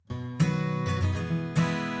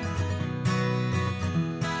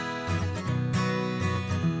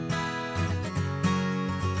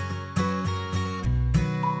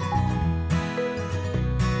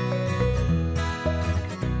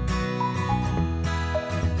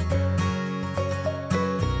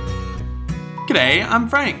G'day, I'm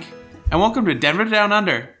Frank, and welcome to Denver Down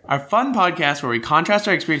Under, our fun podcast where we contrast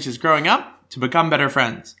our experiences growing up to become better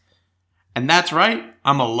friends. And that's right,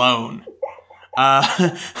 I'm alone. Lockie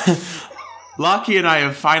and I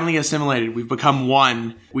have finally assimilated. We've become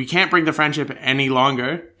one. We can't bring the friendship any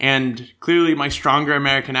longer, and clearly my stronger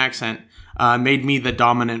American accent made me the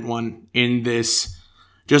dominant one in this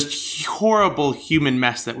just horrible human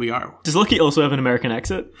mess that we are. Does Lockie also have an American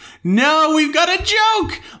accent? No, we've got a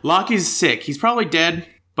joke! Lockie's sick. He's probably dead,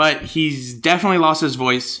 but he's definitely lost his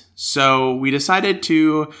voice. So we decided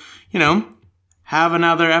to, have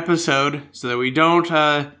another episode so that we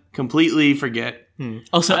don't completely forget.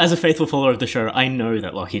 Also, as a faithful follower of the show, I know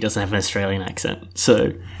that Lockie doesn't have an Australian accent.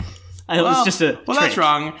 So it was just a trick. That's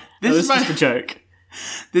wrong. This is just a joke.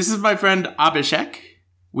 This is my friend Abhishek.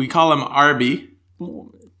 We call him Arby.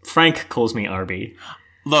 Frank calls me Arby.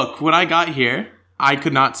 Look, when I got here, I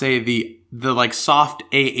could not say the like soft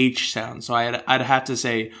AH sound, so I'd have to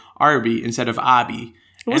say Arby instead of Abby.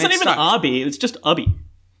 It wasn't even Arby, it was just Ubby.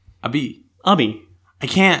 Abby. Ubby. I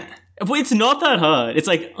can't. Well, it's not that hard. It's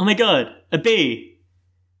like, oh my god, a bee.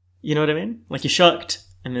 You know what I mean? Like you're shocked,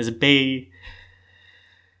 and there's a bee.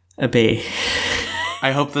 A bee.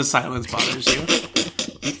 I hope the silence bothers you.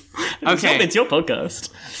 Okay. It's your podcast.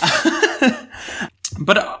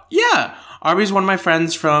 But yeah, Arby's one of my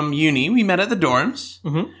friends from uni. We met at the dorms,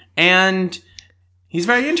 and he's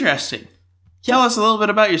very interesting. Tell us a little bit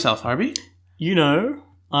about yourself, Arby.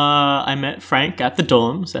 I met Frank at the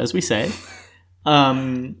dorms, as we say,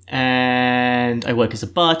 and I work as a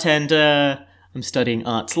bartender. I'm studying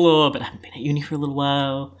arts law, but I haven't been at uni for a little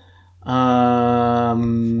while.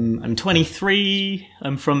 I'm 23.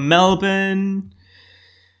 I'm from Melbourne.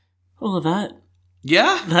 All of that.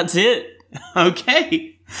 Yeah? That's it.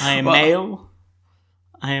 Okay. I am male.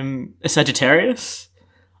 I am a Sagittarius.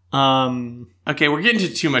 Okay, we're getting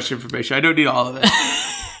into too much information. I don't need all of it.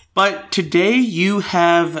 But today you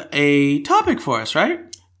have a topic for us, right?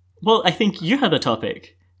 Well, I think you have a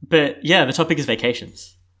topic. But yeah, the topic is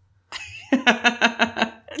vacations.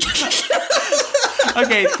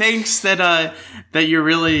 Okay, thanks that you're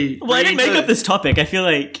really... Well, I didn't make up this topic. I feel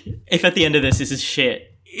like if at the end of this is shit...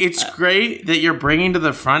 It's great that you're bringing to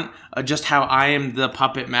the front just how I am the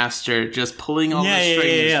puppet master, just pulling all the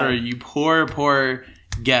strings for you poor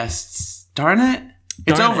guests. Darn it.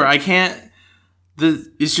 It's over. I can't...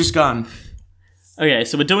 It's just gone. Okay,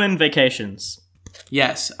 so we're doing vacations.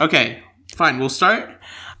 Yes. Okay, fine. We'll start.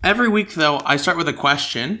 Every week, though, I start with a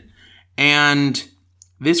question, and...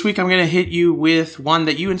 This week, I'm going to hit you with one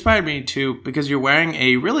that you inspired me to because you're wearing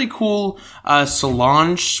a really cool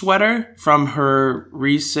Solange sweater from her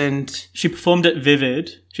recent... She performed at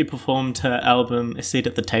Vivid. She performed her album A Seat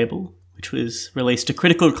at the Table, which was released to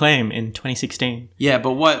critical acclaim in 2016. Yeah,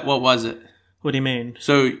 but what was it? What do you mean?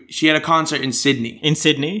 So she had a concert in Sydney. In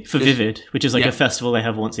Sydney for Vivid, which is like a festival they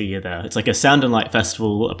have once a year there. It's like a sound and light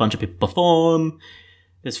festival. A bunch of people perform.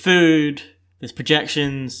 There's food. There's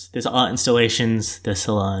projections, there's art installations, there's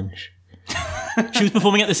Solange. She was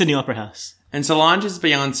performing at the Sydney Opera House. And Solange is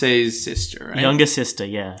Beyonce's sister, right? Younger sister,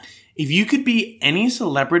 yeah. If you could be any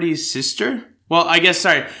celebrity's sister... Well, I guess,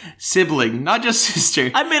 sibling, not just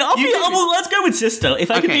sister. I mean, well, let's go with sister.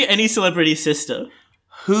 If I could be any celebrity's sister.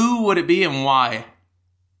 Who would it be and why?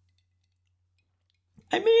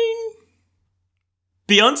 I mean...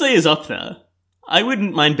 Beyonce is up there. I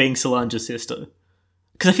wouldn't mind being Solange's sister.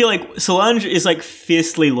 Because I feel like Solange is,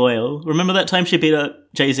 fiercely loyal. Remember that time she beat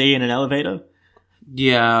up Jay-Z in an elevator?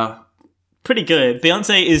 Yeah. Pretty good.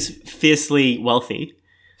 Beyonce is fiercely wealthy.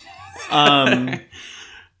 And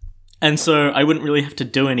so I wouldn't really have to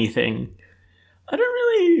do anything. I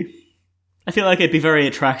feel like I'd be very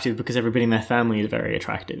attractive because everybody in their family is very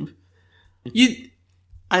attractive.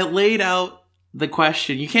 I laid out the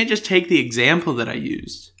question. You can't just take the example that I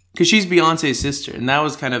used. Because she's Beyonce's sister, and that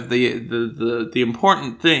was kind of the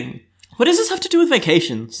important thing. What does this have to do with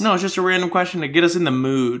vacations? No, it's just a random question to get us in the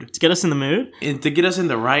mood. To get us in the mood? And to get us in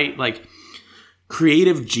the right,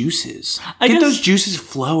 creative juices. Get those juices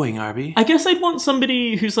flowing, Arby. I guess I'd want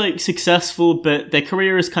somebody who's, successful, but their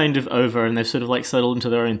career is kind of over, and they've sort of, settled into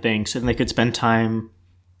their own thing, so then they could spend time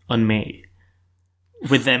on me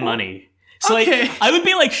with their money. So, I would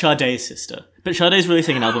be like Sade's sister, but Sade's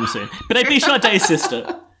releasing an album soon. But I'd be Sade's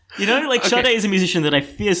sister. Sade is a musician that I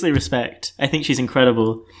fiercely respect. I think she's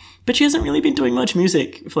incredible. But she hasn't really been doing much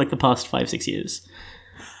music for the past 5-6 years.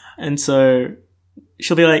 And so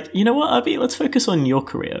she'll be like, you know what, Abby, let's focus on your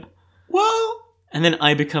career. Well... And then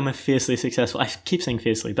I become a fiercely successful... I keep saying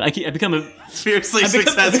fiercely, but I become a... Fiercely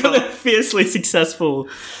successful. I become a fiercely successful...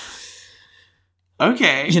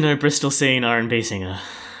 Okay. Bristol scene R&B singer.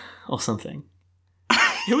 Or something.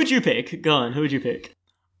 Who would you pick? Go on, who would you pick?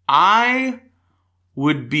 I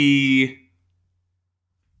would be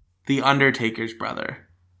The Undertaker's brother.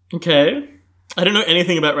 Okay. I don't know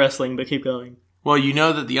anything about wrestling, but keep going. Well, you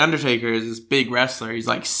know that The Undertaker is this big wrestler. He's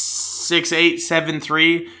like 6'8",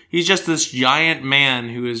 7'3". He's just this giant man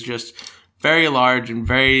who is just very large and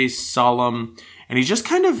very solemn. And he's just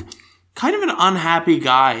kind of an unhappy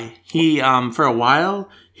guy. He, for a while,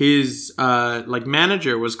 his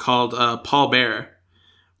manager was called Paul Bear.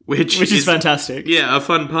 Which is fantastic. Yeah, a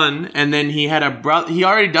fun pun. And then he had a brother. He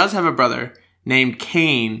already does have a brother named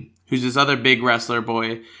Kane, who's this other big wrestler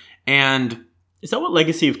boy. And is that what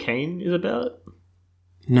Legacy of Kane is about?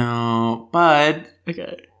 No, bud.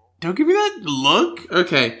 Okay. Don't give me that look.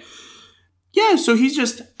 Okay. Yeah, so he's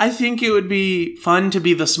just... I think it would be fun to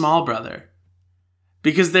be the small brother.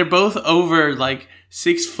 Because they're both over,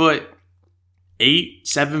 6'8",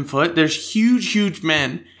 7 foot. There's huge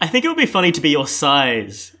men. I think it would be funny to be your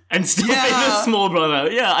size and still be the small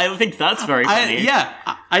brother. Yeah, I think that's very funny.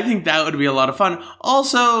 I think that would be a lot of fun.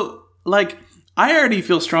 Also, I already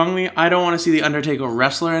feel strongly I don't want to see The Undertaker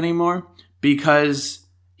wrestler anymore because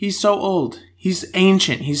he's so old. He's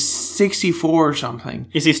ancient. He's 64 or something.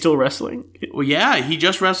 Is he still wrestling? Well, yeah, he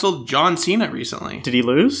just wrestled John Cena recently. Did he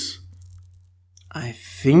lose? I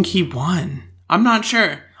think he won. I'm not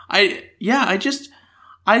sure. I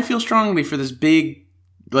feel strongly for this big,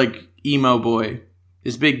 emo boy.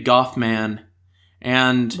 This big goth man.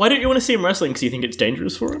 And why don't you want to see him wrestling? Because you think it's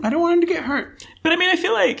dangerous for him? I don't want him to get hurt. But I mean, I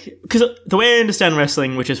feel like... Because the way I understand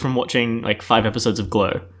wrestling, which is from watching 5 episodes of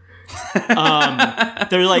Glow,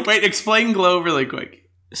 they're Wait, explain Glow really quick.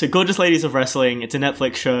 So Gorgeous Ladies of Wrestling, it's a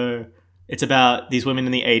Netflix show. It's about these women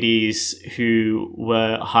in the 80s who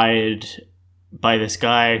were hired by this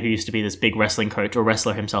guy who used to be this big wrestling coach, or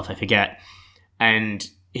wrestler himself, I forget. And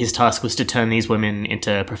his task was to turn these women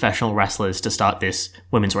into professional wrestlers to start this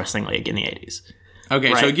women's wrestling league in the 80s.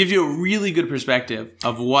 Okay, right? So it gives you a really good perspective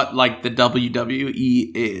of what, the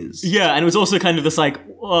WWE is. Yeah, and it was also kind of this,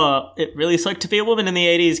 it really sucked to be a woman in the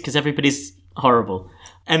 80s because everybody's horrible.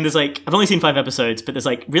 And there's, I've only seen 5 episodes, but there's,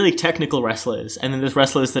 really technical wrestlers. And then there's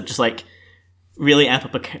wrestlers that just, really amp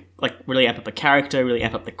up a character, really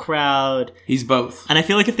amp up the crowd. He's both. And I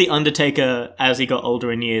feel like if The Undertaker, as he got older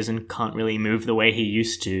in years and can't really move the way he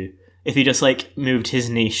used to, if he just, moved his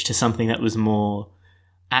niche to something that was more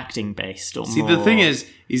acting based or See, more... the thing is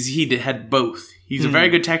he had both. He's a very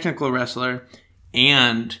good technical wrestler,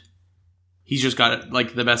 and he's just got,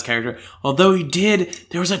 the best character. Although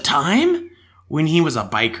there was a time when he was a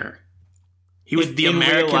biker. He was the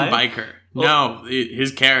American biker. Well, no,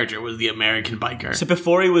 his character was the American biker. So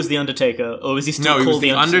before he was The Undertaker, or was he still called he was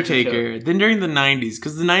the Undertaker? Then during the 90s,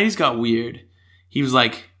 because the 90s got weird, he was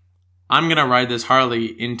like, I'm going to ride this Harley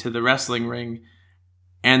into the wrestling ring,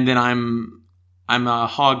 and then I'm a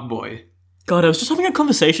hog boy. God, I was just having a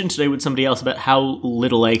conversation today with somebody else about how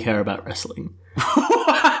little I care about wrestling.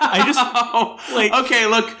 I just, okay,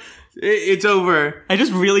 look... It's over. I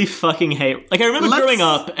just really fucking hate... I remember growing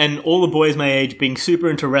up and all the boys my age being super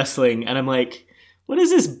into wrestling, and I'm like, what is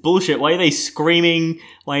this bullshit? Why are they screaming?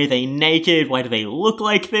 Why are they naked? Why do they look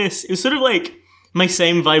like this? It was sort of my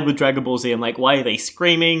same vibe with Dragon Ball Z. I'm like, why are they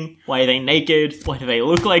screaming? Why are they naked? Why do they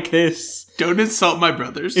look like this? Don't insult my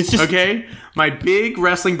brothers, it's just, okay? My big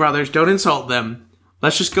wrestling brothers, don't insult them.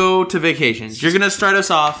 Let's just go to vacations. You're going to start us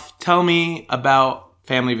off. Tell me about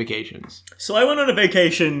family vacations. So I went on a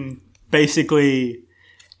vacation basically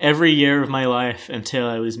every year of my life until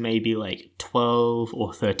I was maybe 12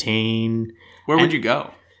 or 13. Where would you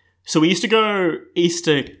go? So we used to go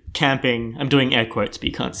Easter camping. I'm doing air quotes, but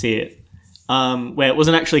you can't see it. Where it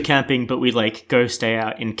wasn't actually camping, but we'd go stay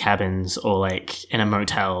out in cabins or in a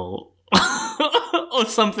motel or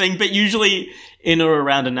something, but usually in or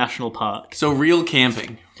around a national park. So real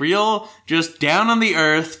camping. Real, just down on the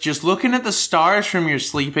earth, just looking at the stars from your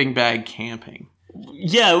sleeping bag camping.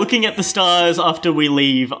 Yeah, looking at the stars after we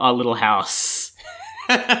leave our little house.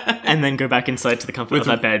 And then go back inside to the comfort of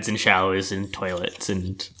our beds and showers and toilets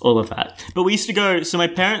and all of that. But we used to go... So my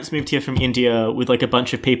parents moved here from India with a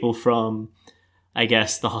bunch of people from, I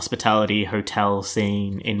guess, the hospitality hotel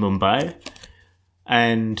scene in Mumbai.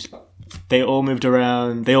 And... they all moved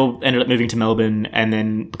around. They all ended up moving to Melbourne, and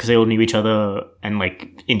then because they all knew each other, and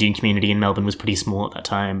Indian community in Melbourne was pretty small at that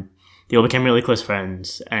time, they all became really close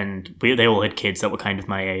friends, and they all had kids that were kind of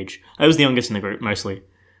my age. I was the youngest in the group mostly,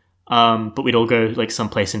 but we'd all go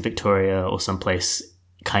someplace in Victoria or someplace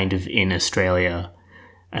kind of in Australia,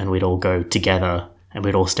 and we'd all go together, and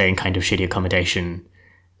we'd all stay in kind of shitty accommodation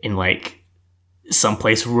in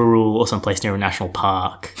someplace rural or someplace near a national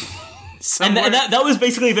park. And that was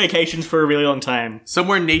basically vacations for a really long time.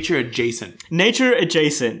 Somewhere nature adjacent. Nature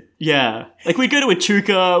adjacent, yeah. Like, we'd go to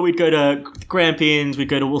Echuca, we'd go to Grampians, we'd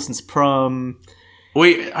go to Wilson's Prom.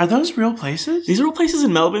 Wait, are those real places? These are all places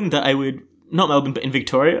in Melbourne that I would... Not Melbourne, but in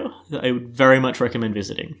Victoria, that I would very much recommend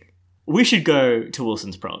visiting. We should go to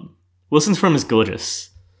Wilson's Prom. Wilson's Prom is gorgeous.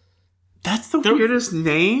 That's the weirdest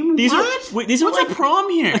name? These what? What's like a prom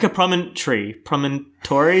here? Like a promontory.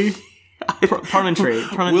 Promontory? Promontory.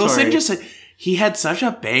 Wilson just said he had such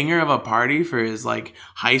a banger of a party for his like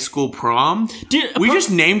high school prom. Dude, we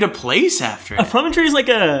just named a place after it. A promontory is like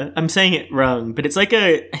a... I'm saying it wrong, but it's like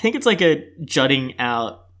a... I think it's like a jutting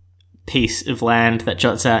out piece of land that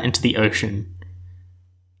juts out into the ocean.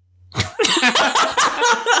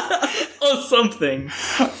 Or something.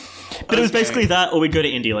 But it was basically that, or we'd go to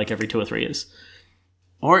India like every 2 or 3 years.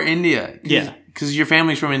 Or India. Yeah. Because your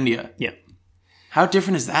family's from India. Yeah. How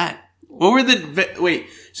different is that? What were the... Wait,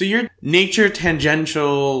 so your nature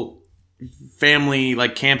tangential family,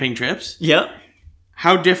 like, camping trips? Yep.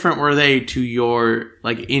 How different were they to your,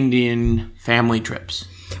 like, Indian family trips?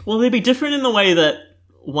 Well, they'd be different in the way that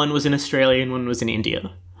one was in Australia and one was in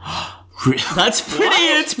India. Really? That's pretty...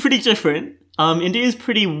 It's pretty different. India is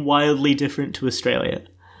pretty wildly different to Australia.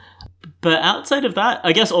 But outside of that,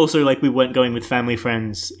 I guess also, like, we weren't going with family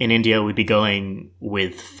friends in India. We'd be going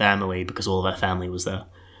with family because all of our family was there.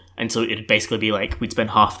 And so it'd basically be like we'd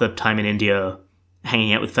spend half the time in India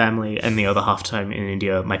hanging out with family, and the other half time in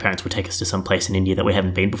India, my parents would take us to some place in India that we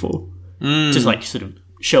haven't been before. Just, like, sort of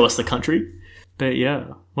show us the country. But, yeah.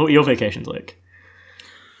 What were your vacations like?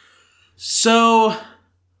 So,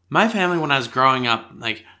 my family, when I was growing up,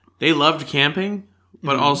 like, they loved camping,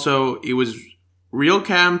 but also it was real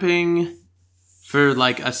camping for,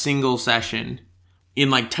 like, a single session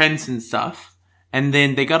in, like, tents and stuff. And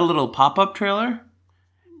then they got a little pop-up trailer.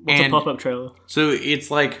 What's a pop-up trailer? So it's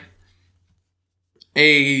like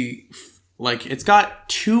it's got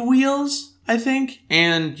 2 wheels, I think,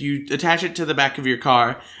 and you attach it to the back of your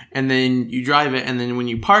car, and then you drive it, and then when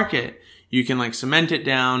you park it, you can, like, cement it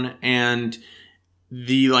down, and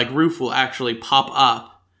the, like, roof will actually pop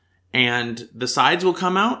up, and the sides will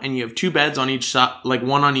come out, and you have 2 beds on each side, like,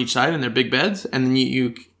 one on each side, and they're big beds, and then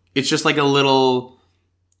you it's just like a little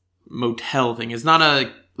motel thing. It's not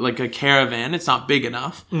a caravan. It's not big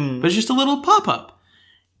enough, but it's just a little pop-up.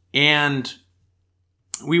 And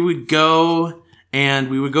we would go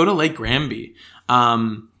to Lake Granby.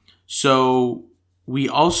 So we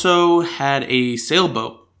also had a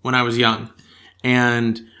sailboat when I was young,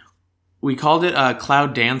 and we called it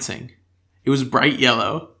Cloud Dancing. It was bright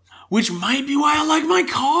yellow, which might be why I like my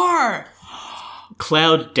car.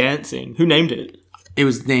 Cloud Dancing. Who named it? It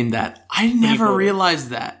was named that. I never realized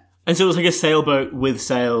that. And so it was like a sailboat with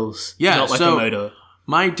sails, not like a motor.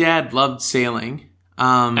 My dad loved sailing.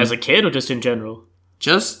 As a kid or just in general?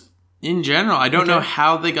 Just in general. I don't know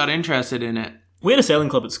how they got interested in it. We had a sailing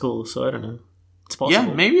club at school, so I don't know. It's possible.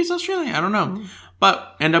 Yeah, maybe it's Australian. I don't know.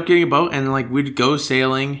 But end up getting a boat, and like we'd go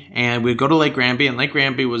sailing, and we'd go to Lake Granby, and Lake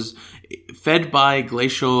Granby was fed by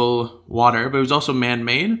glacial water, but it was also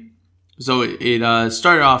man-made. So it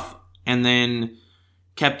started off and then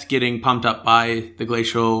kept getting pumped up by the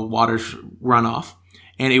glacial water runoff,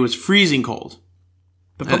 and it was freezing cold.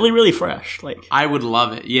 But probably really fresh. Like, I would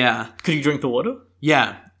love it, yeah. Could you drink the water?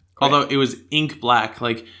 Yeah. Great. Although it was ink black.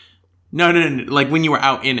 Like, no. Like, when you were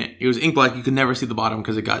out in it, it was ink black. You could never see the bottom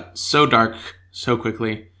because it got so dark so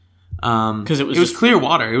quickly. Because it was clear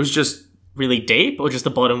water. It was just... Really deep? Or just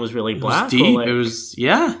the bottom was really black? It was deep. It was...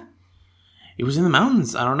 Yeah. It was in the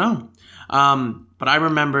mountains. I don't know. But I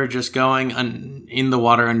remember just going in the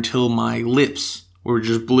water until my lips were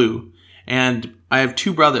just blue. And I have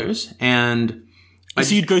 2 brothers, and...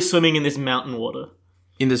 So you'd go swimming in this mountain water?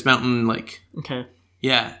 In this mountain lake. Okay.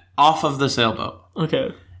 Yeah. Off of the sailboat.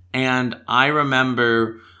 Okay. And I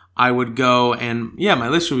remember I would go and, yeah, my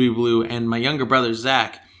lips would be blue, and my younger brother,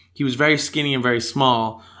 Zach, he was very skinny and very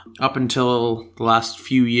small up until the last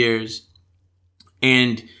few years.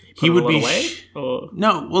 And he would be...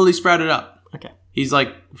 No, well, he sprouted up. Okay. He's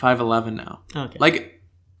like 5'11" now. Okay. Like,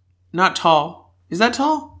 not tall. Is that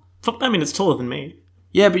tall? I mean, it's taller than me.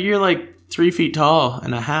 Yeah, but you're like 3 feet tall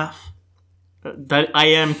and a half. That I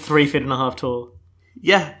am 3 feet and a half tall.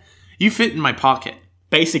 Yeah. You fit in my pocket.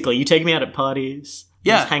 Basically, you take me out at parties.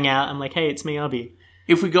 Yeah. Just hang out. I'm like, hey, it's me, Abby.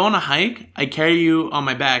 If we go on a hike, I carry you on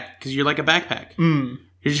my back because you're like a backpack.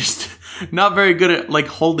 You're just not very good at, like,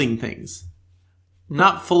 holding things.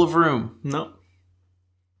 Not full of room. No.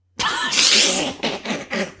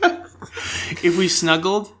 If we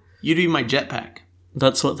snuggled, you'd be my jetpack.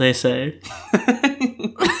 That's what they say.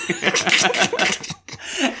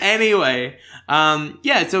 Anyway,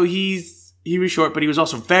 Yeah, so he was short, but he was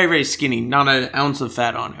also very, very skinny, not an ounce of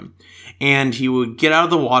fat on him. And he would get out of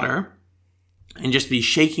the water and just be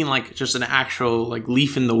shaking like just an actual like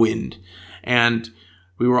leaf in the wind. And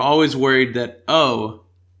we were always worried that,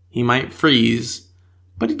 he might freeze,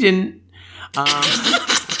 but he didn't.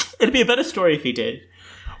 It'd be a better story if he did.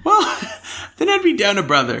 Well, then I'd be down a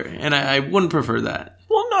brother, and I wouldn't prefer that.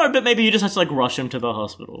 Well, no, but maybe you just have to, like, rush him to the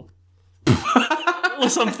hospital. Or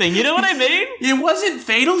something, you know what I mean? It wasn't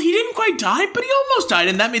fatal. He didn't quite die, but he almost died,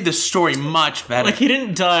 and that made the story much better. Like, he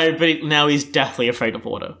didn't die, but now he's deathly afraid of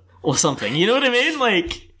water. Or something, you know what I mean?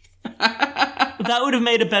 Like... that would have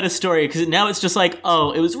made a better story, because now it's just like,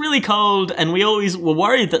 it was really cold, and we always were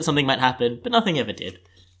worried that something might happen, but nothing ever did.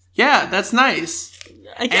 Yeah, that's nice.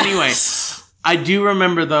 I guess. Anyway, I do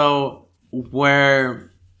remember, though,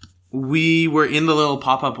 where we were in the little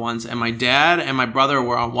pop-up ones, and my dad and my brother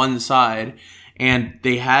were on one side, and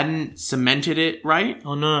they hadn't cemented it right.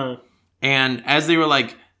 Oh, no. And as they were,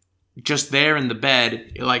 like, just there in the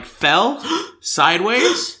bed, it, like, fell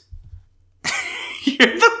sideways. You're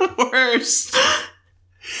the worst.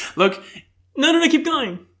 Look. No, keep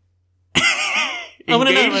going. I want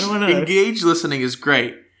to know. Engaged listening is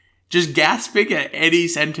great. Just gasping at any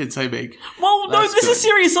sentence I make. Well, no, this is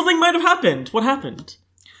serious. Something might have happened. What happened?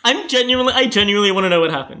 I genuinely want to know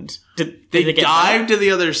what happened. Did they dived to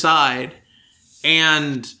the other side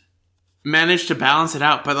and managed to balance it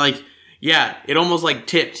out. But, like, yeah, it almost, like,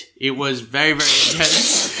 tipped. It was very, very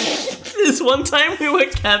intense. This one time we were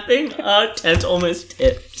camping, our tent almost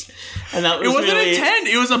tipped. And that was It wasn't really... a tent.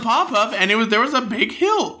 It was a pop-up, and there was a big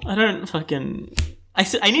hill. I don't fucking...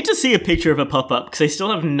 I need to see a picture of a pop-up, because I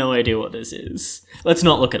still have no idea what this is. Let's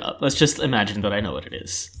not look it up. Let's just imagine that I know what it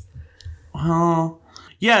is. Well,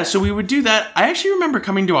 yeah, so we would do that. I actually remember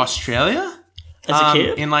coming to Australia. As a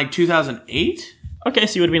kid? In, like, 2008. Okay,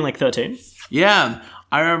 so you would have been, like, 13. Yeah.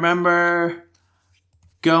 I remember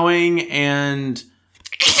going and...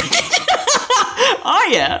 Oh,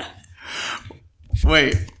 yeah.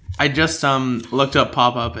 Wait, I just looked up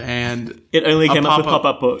pop-up and... It only came up with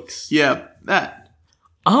pop-up books. Yeah, that.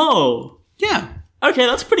 Oh. Yeah. Okay,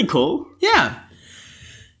 that's pretty cool. Yeah.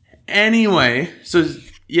 Anyway, so,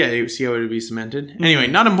 yeah, you see how it would be cemented? Anyway,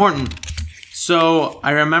 not important. So,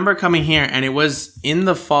 I remember coming here, and it was in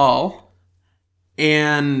the fall,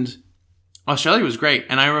 and Australia was great.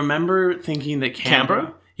 And I remember thinking that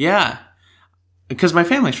Canberra? Yeah. Because my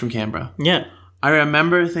family's from Canberra. Yeah. I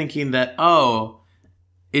remember thinking that,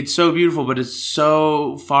 it's so beautiful, but it's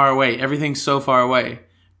so far away. Everything's so far away.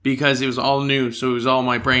 Because it was all new, so it was all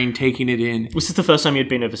my brain taking it in. Was this the first time you'd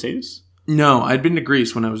been overseas? No, I'd been to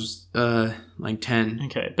Greece when I was, 10.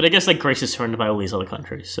 Okay, but I guess, like, Greece is surrounded by all these other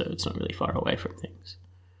countries, so it's not really far away from things.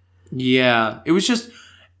 Yeah, it was just...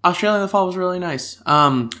 Australia in the fall was really nice.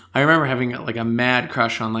 I remember having, like, a mad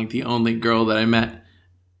crush on, like, the only girl that I met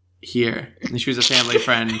here. And she was a family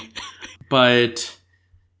friend. But,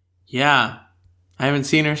 yeah, I haven't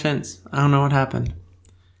seen her since. I don't know what happened.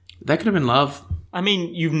 That could have been love. I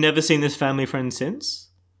mean, you've never seen this family friend since?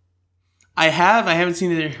 I have. I haven't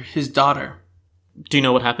seen his daughter. Do you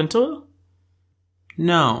know what happened to her?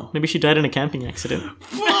 No. Maybe she died in a camping accident.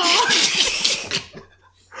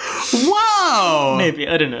 Wow! Maybe,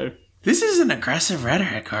 I don't know. This is an aggressive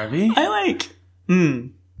rhetoric, Harvey. I like...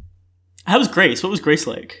 How was Grace? What was Grace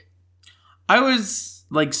like? I was,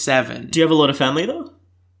 like, 7. Do you have a lot of family, though?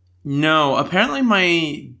 No. Apparently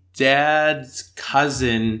my dad's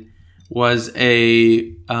cousin was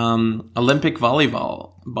a Olympic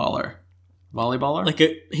volleyballer. Volleyballer? Like,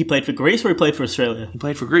 he played for Greece or he played for Australia? He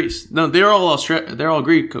played for Greece. No, they're all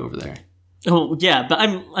Greek over there. Oh, yeah, but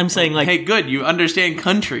I'm saying, like... Hey, good, you understand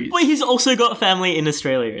countries. Wait, he's also got family in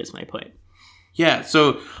Australia, is my point. Yeah,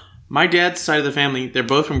 so my dad's side of the family, they're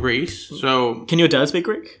both from Greece, so... Can your dad speak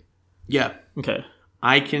Greek? Yeah. Okay.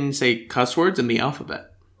 I can say cuss words in the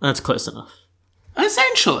alphabet. That's close enough.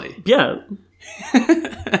 Essentially. Yeah.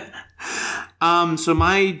 So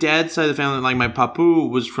my dad's side of the family, like my papu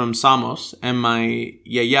was from Samos, and my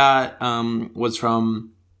yaya was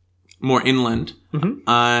from more inland. Mm-hmm.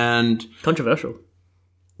 And controversial.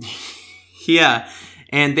 Yeah,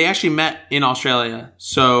 and they actually met in Australia.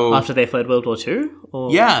 So after they fled World War II?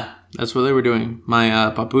 Or? Yeah, that's what they were doing.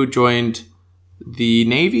 My papu joined the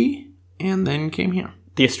Navy and then came here.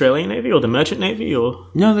 The Australian Navy or the Merchant Navy or?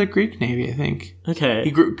 No, the Greek Navy, I think. Okay.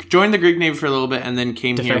 He joined the Greek Navy for a little bit and then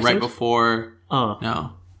came Defected? here right before... Oh.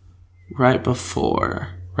 No. Right before.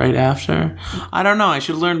 Right after. I don't know. I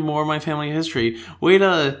should learn more of my family history. Way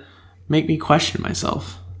to make me question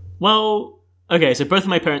myself. Well, okay, so both of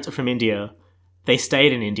my parents are from India. They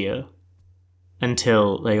stayed in India.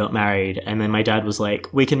 until they got married, and then my dad was like,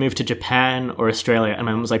 we can move to Japan or Australia, and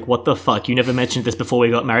my mum was like, what the fuck, you never mentioned this before we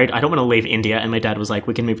got married, I don't want to leave India. And my dad was like,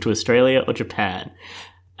 we can move to Australia or Japan.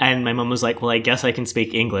 And my mum was like, well, I guess I can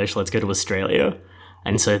speak English, let's go to Australia.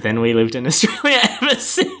 And so then we lived in Australia ever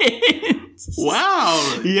since.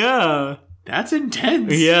 Wow. Yeah. That's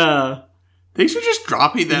intense. Yeah. Thanks for just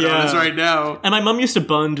dropping that on us right now. And my mum used to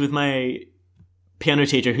bond with my piano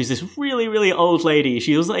teacher, who's this really, really old lady.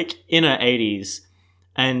 She was like in her 80s.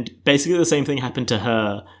 And basically the same thing happened to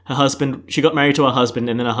her. Her husband, she got married to her husband,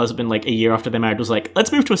 and then her husband, like a year after they married, was like,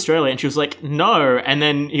 let's move to Australia. And she was like, no. And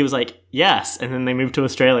then he was like, yes. And then they moved to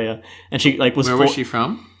Australia. And she like was... Where was she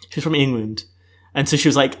from? She's from England. And so she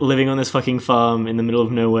was like living on this fucking farm in the middle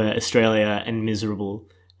of nowhere, Australia, and miserable.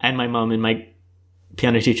 And my mum and my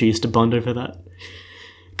piano teacher used to bond over that.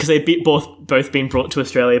 Because they'd both been brought to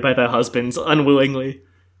Australia by their husbands unwillingly.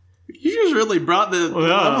 You just really brought the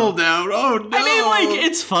level down. Oh, no. I mean, like,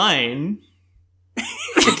 it's fine.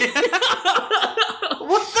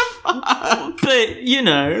 What the fuck? But, you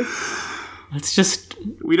know, it's just...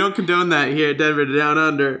 We don't condone that here at Denver Down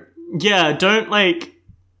Under. Yeah, don't, like,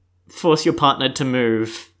 force your partner to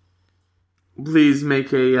move. Please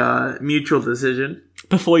make a mutual decision.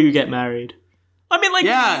 Before you get married. I mean, like...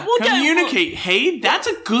 Yeah, communicate. Hey, that's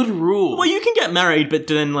a good rule. Well, you can get married, but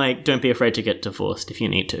then, like, don't be afraid to get divorced if you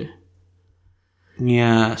need to.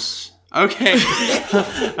 Yes. Okay.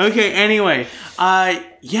 Okay, anyway.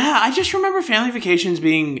 Yeah, I just remember family vacations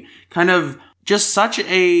being kind of just such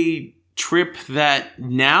a trip that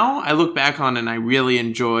now I look back on and I really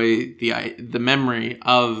enjoy the memory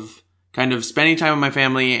of kind of spending time with my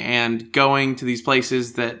family and going to these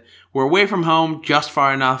places that were away from home just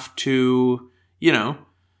far enough to, you know,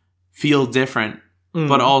 feel different.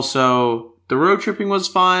 But also the road tripping was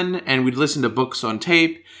fun, and we'd listen to books on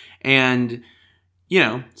tape, and, you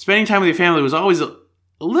know, spending time with your family was always a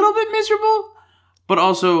little bit miserable, but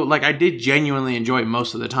also, like, I did genuinely enjoy it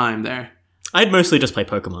most of the time there. I'd mostly just play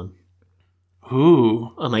Pokemon.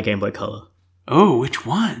 Ooh. On my Game Boy Color. Oh, which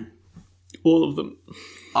one? All of them.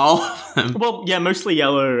 All of them? Well, yeah, mostly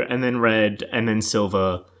yellow, and then red, and then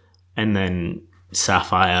silver, and then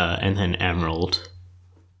sapphire, and then emerald.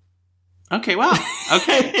 Okay, wow.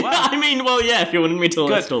 Okay, wow. I mean, well, yeah, if you wanted me to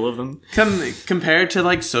list all of them. Compared to,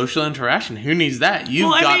 like, social interaction, who needs that? You've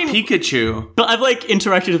got Pikachu. But I've, like,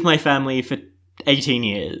 interacted with my family for 18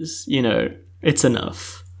 years. You know, it's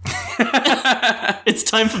enough. It's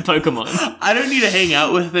time for Pokemon. I don't need to hang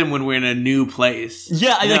out with them when we're in a new place.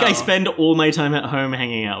 Yeah, I spend all my time at home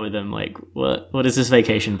hanging out with them. Like, what is this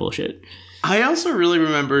vacation bullshit? I also really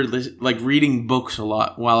remember, like, reading books a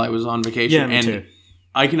lot while I was on vacation. Yeah, me too.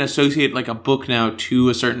 I can associate, like, a book now to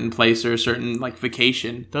a certain place or a certain, like,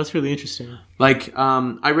 vacation. That's really interesting. Like,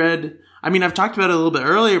 I've talked about it a little bit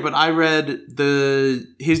earlier, but I read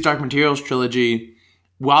his Dark Materials trilogy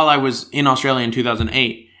while I was in Australia in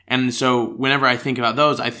 2008. And so whenever I think about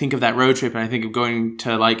those, I think of that road trip, and I think of going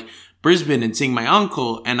to, like, Brisbane and seeing my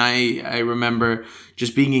uncle. And I remember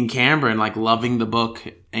just being in Canberra and, like, loving the book,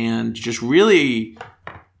 and just really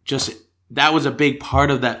that was a big part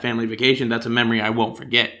of that family vacation. That's a memory I won't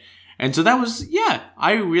forget. And so that was, yeah,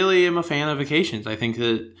 I really am a fan of vacations. I think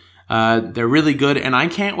that they're really good, and I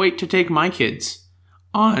can't wait to take my kids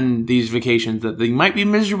on these vacations that they might be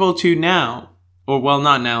miserable to now. Or, well,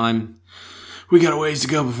 not now. We got a ways to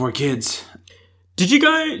go before kids. Did you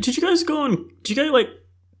go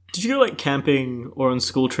camping or on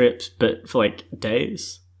school trips, but for, like,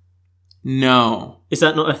 days? No. Is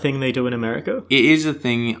that not a thing they do in America? It is a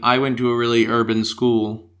thing. I went to a really urban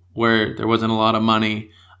school where there wasn't a lot of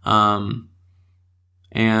money. And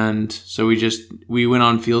so we went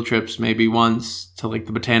on field trips maybe once to, like,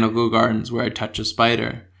 the botanical gardens where I touch a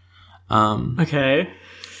spider. Okay.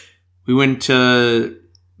 We went to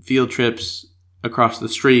field trips across the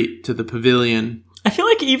street to the pavilion. I feel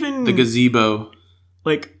like even... the gazebo.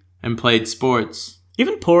 Like... and played sports.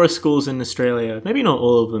 Even poorer schools in Australia, maybe not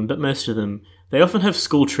all of them, but most of them, they often have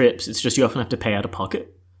school trips. It's just you often have to pay out of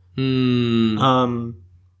pocket.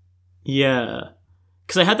 Yeah.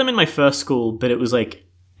 Because I had them in my first school, but it was, like,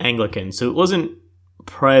 Anglican. So it wasn't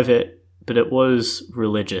private, but it was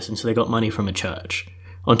religious. And so they got money from a church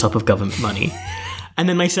on top of government money. And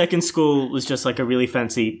then my second school was just, like, a really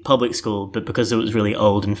fancy public school, but because it was really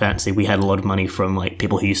old and fancy, we had a lot of money from, like,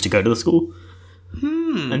 people who used to go to the school.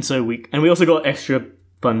 And so we also got extra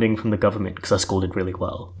funding from the government because our school did really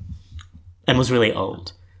well and was really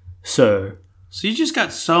old. So you just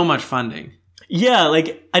got so much funding. Yeah,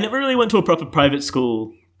 like, I never really went to a proper private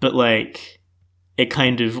school, but, like, it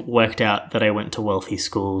kind of worked out that I went to wealthy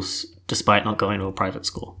schools despite not going to a private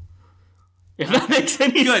school. If that makes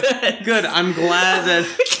any sense. Good. I'm glad that...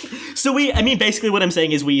 So basically what I'm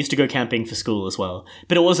saying is we used to go camping for school as well.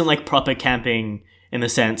 But it wasn't like proper camping in the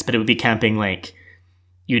sense, but it would be camping like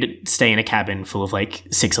you'd stay in a cabin full of like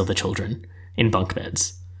 6 other children in bunk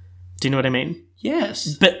beds. Do you know what I mean?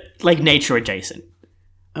 Yes. But like nature adjacent.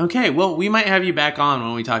 Okay, well, we might have you back on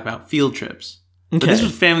when we talk about field trips. Okay. But this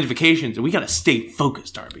was family vacations, and we gotta stay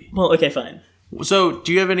focused, Darby. Well, okay, fine. So,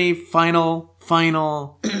 do you have any final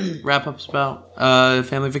wrap-ups about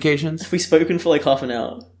family vacations? Have we spoken for like half an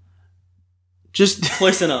hour? Just...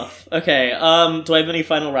 Close enough. Okay, do I have any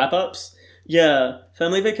final wrap-ups? Yeah,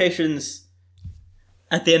 family vacations,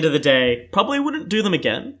 at the end of the day, probably wouldn't do them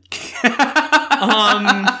again.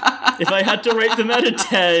 If I had to rate them out of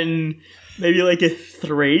 10, maybe like a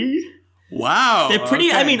 3. Wow. They're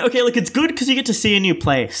pretty, okay. like it's good because you get to see a new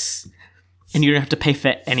place and you don't have to pay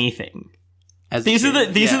for anything. These are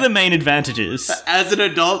the main advantages. As an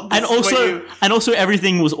adult, and also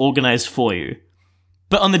everything was organized for you.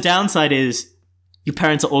 But on the downside is your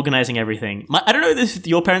parents are organizing everything. I don't know if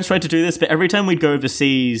your parents tried to do this, but every time we'd go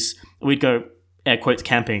overseas, we'd go air quotes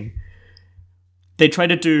camping. They tried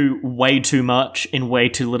to do way too much in way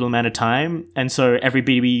too little amount of time, and so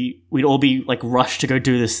we'd all be like rushed to go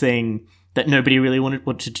do this thing that nobody really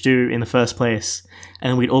wanted to do in the first place,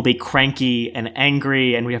 and we'd all be cranky and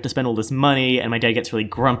angry, and we have to spend all this money, and my dad gets really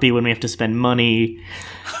grumpy when we have to spend money,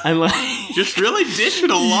 and like just really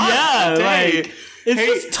dishing a lot. Yeah, like it's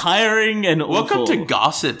just tiring and welcome awful. to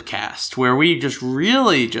Gossip Cast, where we just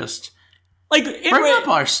really like bring up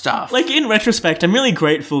our stuff. Like in retrospect, I'm really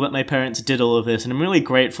grateful that my parents did all of this, and I'm really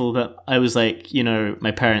grateful that I was like,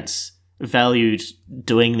 my parents valued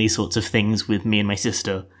doing these sorts of things with me and my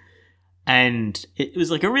sister. And it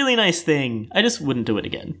was like a really nice thing. I just wouldn't do it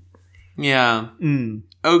again. Yeah.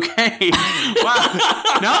 Okay.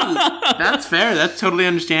 Wow. No, that's fair. That's totally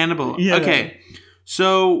understandable. Yeah. Okay.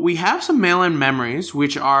 So we have some mail-in memories,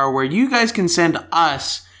 which are where you guys can send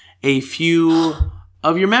us a few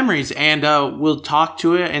of your memories, and we'll talk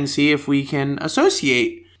to it and see if we can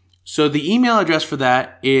associate. So the email address for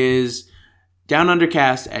that is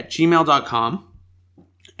downundercast@gmail.com.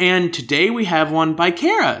 And today we have one by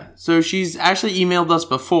Kara. So she's actually emailed us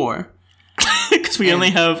before. Because we only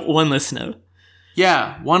have one listener.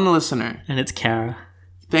 Yeah, one listener. And it's Kara.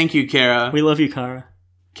 Thank you, Kara. We love you, Kara.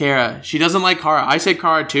 Kara. She doesn't like Kara. I said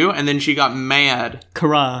Kara too, and then she got mad.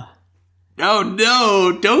 Kara. Oh,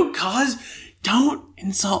 no. Don't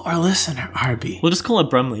insult our listener, Arby. We'll just call her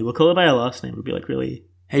Brumley. We'll call her by her last name. We'll be like, really?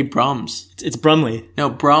 Hey, Brums. It's Brumley. No,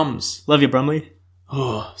 Brums. Love you, Brumley.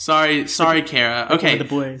 Oh, sorry, Kara. Okay, the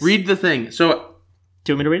boys. Read the thing. So,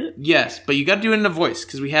 do you want me to read it? Yes, but you got to do it in a voice,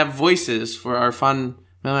 because we have voices for our fun,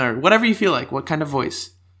 whatever you feel like. What kind of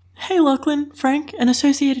voice? Hey, Lachlan, Frank, and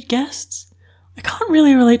associated guests. I can't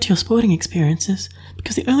really relate to your sporting experiences,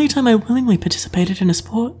 because the only time I willingly participated in a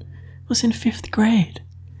sport was in 5th grade.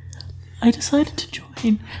 I decided to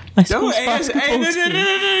join my school's basketball team.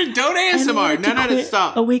 No, don't ASMR. No,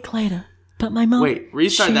 stop. A week later, but my mom... Wait,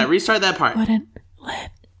 restart that part. Wouldn't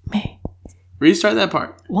let me. Restart that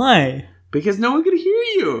part. Why? Because no one can hear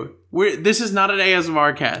you. This is not an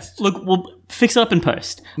ASMR cast. Look, we'll fix it up in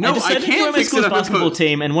post. No, I can't fix it up in post. I basketball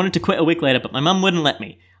team and wanted to quit a week later, but my mum wouldn't let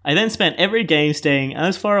me. I then spent every game staying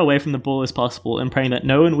as far away from the ball as possible and praying that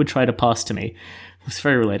no one would try to pass to me. It was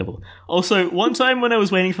very relatable. Also, one time when I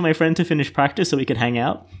was waiting for my friend to finish practice so we could hang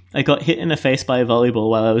out, I got hit in the face by a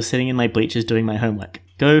volleyball while I was sitting in my bleachers doing my homework.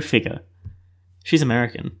 Go figure. She's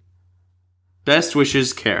American. Best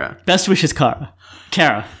wishes, Kara. Best wishes, Kara.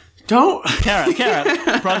 Kara. Don't.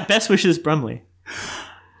 Kara. Best wishes, Brumley.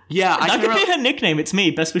 Yeah, that could be her nickname. It's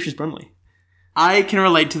me. Best wishes, Brumley. I can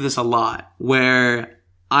relate to this a lot. Where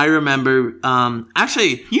I remember,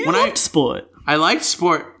 actually, you liked sport. I liked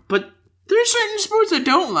sport, but there's certain sports I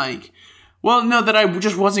don't like. Well, no, that I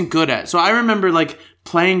just wasn't good at. So I remember like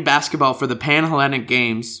playing basketball for the Pan-Hellenic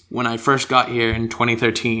Games when I first got here in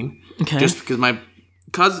 2013. Okay. Just because my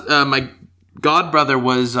godbrother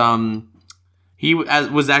was he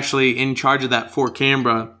was actually in charge of that for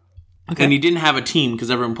Canberra. Okay. And he didn't have a team because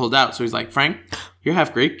everyone pulled out. So he's like, Frank, you're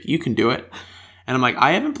half Greek. You can do it. And I'm like,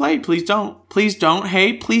 I haven't played. Please don't. Please don't.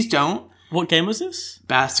 Hey, please don't. What game was this?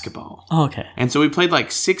 Basketball. Oh, okay. And so we played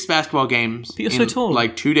like 6 basketball games. But you're so tall.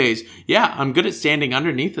 Like 2 days. Yeah, I'm good at standing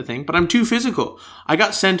underneath the thing, but I'm too physical. I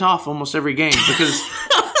got sent off almost every game because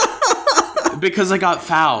because I got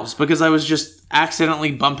fouls. Because I was just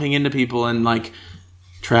accidentally bumping into people and like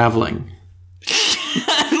traveling.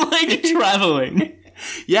 Like traveling.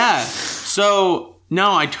 Yeah. So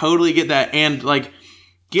no, I totally get that. And like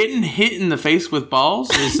getting hit in the face with balls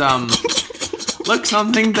is like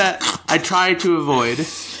something that I try to avoid.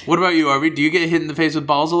 What about you, Arby? Do you get hit in the face with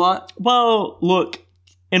balls a lot? Well, look,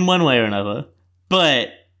 in one way or another. But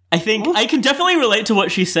I think I can definitely relate to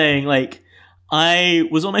what she's saying. Like, I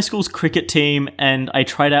was on my school's cricket team and I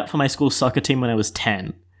tried out for my school's soccer team when I was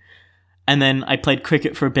 10. And then I played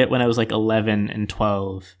cricket for a bit when I was like 11 and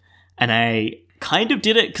 12. And I kind of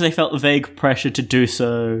did it because I felt vague pressure to do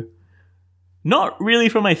so. Not really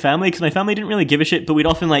from my family, because my family didn't really give a shit, but we'd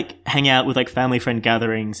often like hang out with like family friend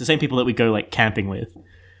gatherings, the same people that we'd go like camping with.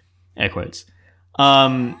 Air quotes.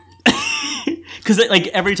 Because like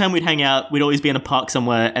every time we'd hang out, we'd always be in a park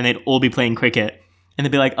somewhere and they'd all be playing cricket. And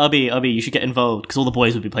they'd be like, Ubby, you should get involved, because all the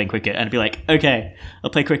boys would be playing cricket. And I'd be like, okay, I'll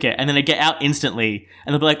play cricket. And then I'd get out instantly.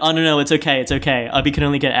 And they'll be like, oh, no, it's okay. Ubby can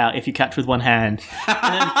only get out if you catch with one hand.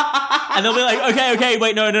 And they'll be like, okay,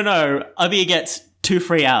 wait, no. Ubby gets 2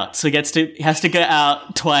 free outs. So he has to go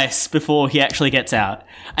out twice before he actually gets out.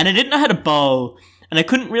 And I didn't know how to bowl. And I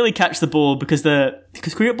couldn't really catch the ball because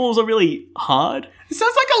cricket balls are really hard. It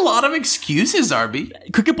sounds like a lot of excuses, Arby.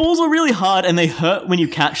 Cricket balls are really hard and they hurt when you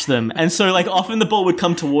catch them. And so, like, often the ball would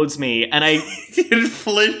come towards me and You'd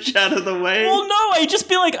flinch out of the way? Well, no,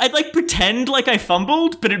 I'd, like, pretend like I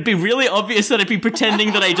fumbled, but it'd be really obvious that I'd be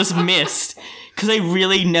pretending that I just missed. Because I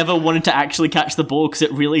really never wanted to actually catch the ball because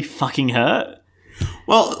it really fucking hurt.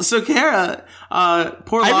 Well, so, Kara,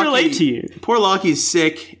 poor Lockie... I relate to you. Poor Lockie's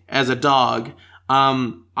sick as a dog.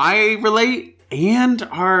 I relate... And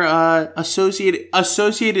our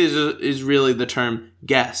associated is really the term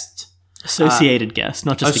guest. Associated guest,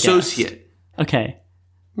 not just associate. A guest. Okay.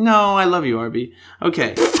 No, I love you, Arby.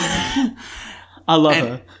 Okay. I love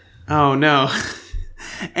her. Oh, no.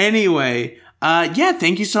 Anyway,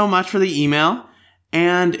 thank you so much for the email.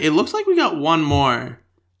 And it looks like we got one more.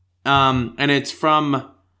 And it's from...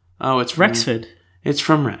 it's from... Rexford. It's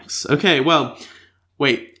from Rex. Okay, well,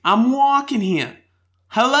 wait. I'm walking here.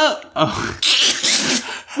 Hello. Oh.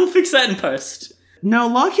 We'll fix that in post. No,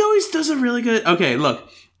 Lockie always does a really good... Okay, look.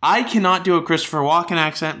 I cannot do a Christopher Walken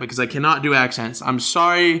accent because I cannot do accents. I'm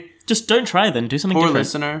sorry. Just don't try then. Do something different. Poor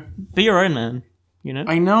listener. Be your own man, you know?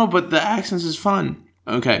 I know, but the accents is fun.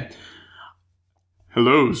 Okay.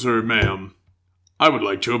 Hello, sir, ma'am. I would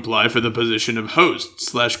like to apply for the position of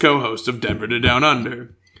host/co-host of Denver to Down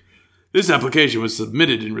Under. This application was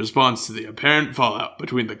submitted in response to the apparent fallout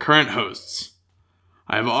between the current hosts.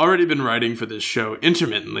 I have already been writing for this show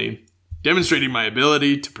intermittently, demonstrating my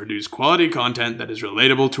ability to produce quality content that is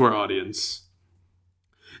relatable to our audience.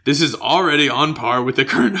 This is already on par with the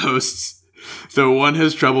current hosts, though one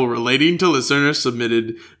has trouble relating to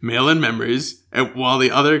listener-submitted mail-in memories, while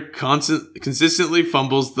the other consistently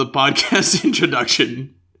fumbles the podcast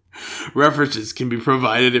introduction. References can be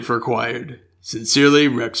provided if required. Sincerely,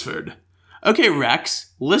 Rexford. Okay,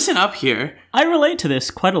 Rex, listen up here. I relate to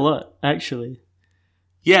this quite a lot, actually.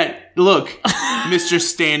 Yeah, look, Mr.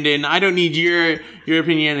 Stand-in, I don't need your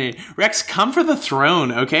opinion. Rex, come for the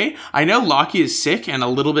throne, okay? I know Lockie is sick and a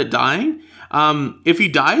little bit dying. If he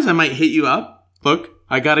dies, I might hit you up. Look,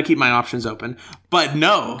 I gotta keep my options open. But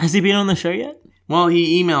no. Has he been on the show yet? Well,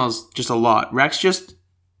 he emails just a lot. Rex just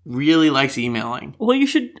really likes emailing. Well, you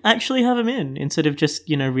should actually have him in instead of just,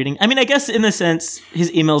 reading. I mean, I guess in the sense,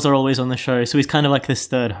 his emails are always on the show, so he's kind of like this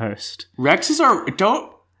third host. Rex is our...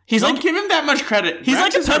 Don't give him that much credit. He's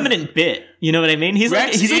Rex like a permanent bit. You know what I mean? He's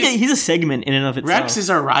a segment in and of itself. Rex is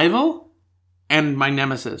our rival and my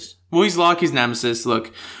nemesis. Well, he's Lockie's nemesis.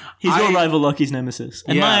 Look, he's your rival, Lockie's nemesis,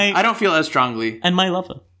 and I don't feel as strongly. And my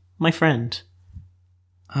lover, my friend.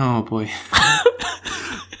 Oh boy.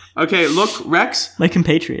 Okay, look, Rex, my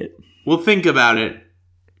compatriot. We'll think about it.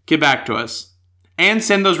 Get back to us and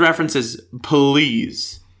send those references,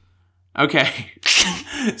 please. Okay.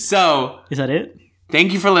 So, is that it?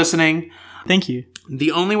 Thank you for listening. Thank you.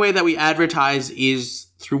 The only way that we advertise is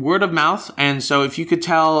through word of mouth. And so if you could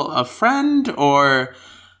tell a friend or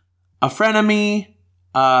a frenemy,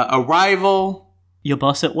 a rival. Your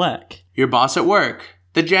boss at work. Your boss at work.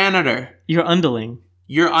 The janitor. Your underling.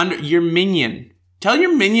 Your minion. Tell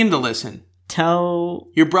your minion to listen. Tell...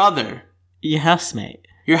 your brother. Your housemate.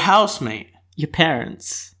 Your housemate. Your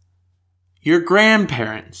parents. Your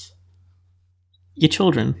grandparents. Your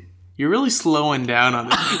children. You're really slowing down on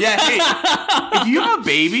this. Yeah, hey, if you have a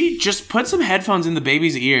baby, just put some headphones in the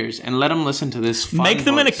baby's ears and let them listen to this fun Make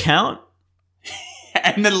them voice. An account.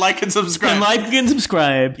 And then like and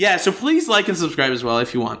subscribe. Yeah, so please like and subscribe as well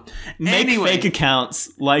if you want. Make fake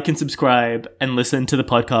accounts, like and subscribe, and listen to the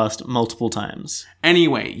podcast multiple times.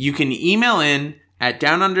 Anyway, you can email in at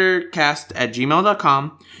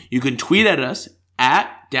downundercast@gmail.com. You can tweet at us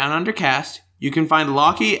at downundercast. You can find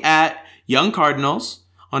Lockie at Young Cardinals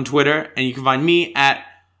on Twitter, and you can find me at,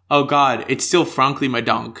 oh god, it's still Frankly my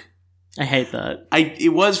donk. I hate that.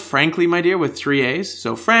 It was Frankly My Dear with 3 A's.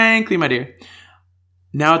 So Frankly My Dear.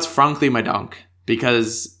 Now it's Frankly My Donk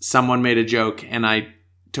because someone made a joke and I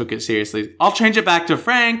took it seriously. I'll change it back to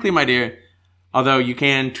Frankly My Dear. Although you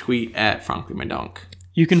can tweet at Frankly My Donk.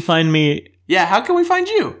 You can find me... Yeah, how can we find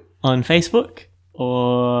you? On Facebook,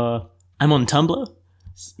 or I'm on Tumblr.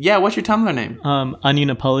 Yeah, what's your Tumblr name?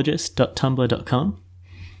 Onionapologist.tumblr.com.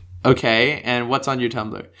 Okay, and what's on your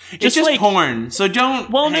Tumblr? It's just porn, so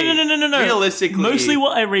don't... Well, hey, no. Realistically... Mostly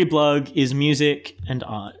what I reblog is music and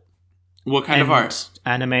art. What kind of art?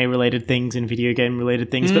 Anime-related things and video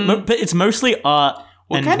game-related things, but it's mostly art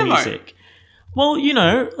and kind music. Of art? Well,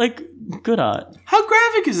 like, good art. How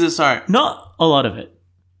graphic is this art? Not a lot of it.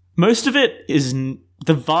 Most of it is...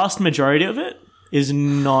 The vast majority of it is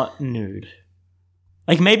not nude.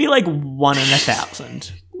 Like, maybe, 1 in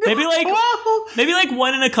 1,000. Maybe, maybe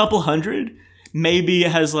 1 in a couple hundred. Maybe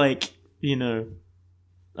it has, a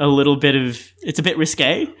little bit of... It's a bit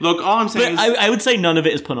risque. Look, all I'm saying but is... I would say none of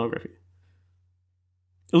it is pornography.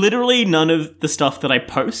 Literally none of the stuff that I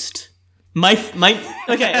post... Okay. My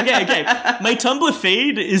Tumblr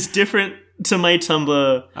feed is different to my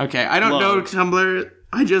Tumblr... Okay, I don't know Tumblr...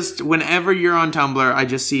 whenever you're on Tumblr, I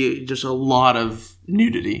just see just a lot of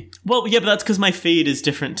nudity. Well, yeah, but that's because my feed is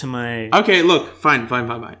different to my... Okay, look, fine.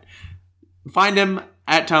 Find him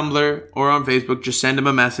at Tumblr or on Facebook. Just send him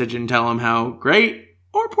a message and tell him how great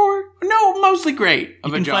or poor. No, mostly great.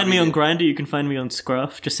 You can find me on Grindr. You can find me on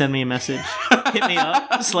Scruff. Just send me a message. Hit me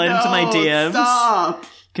up. Slide into my DMs. Stop.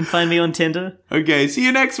 You can find me on Tinder. Okay, see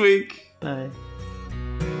you next week. Bye.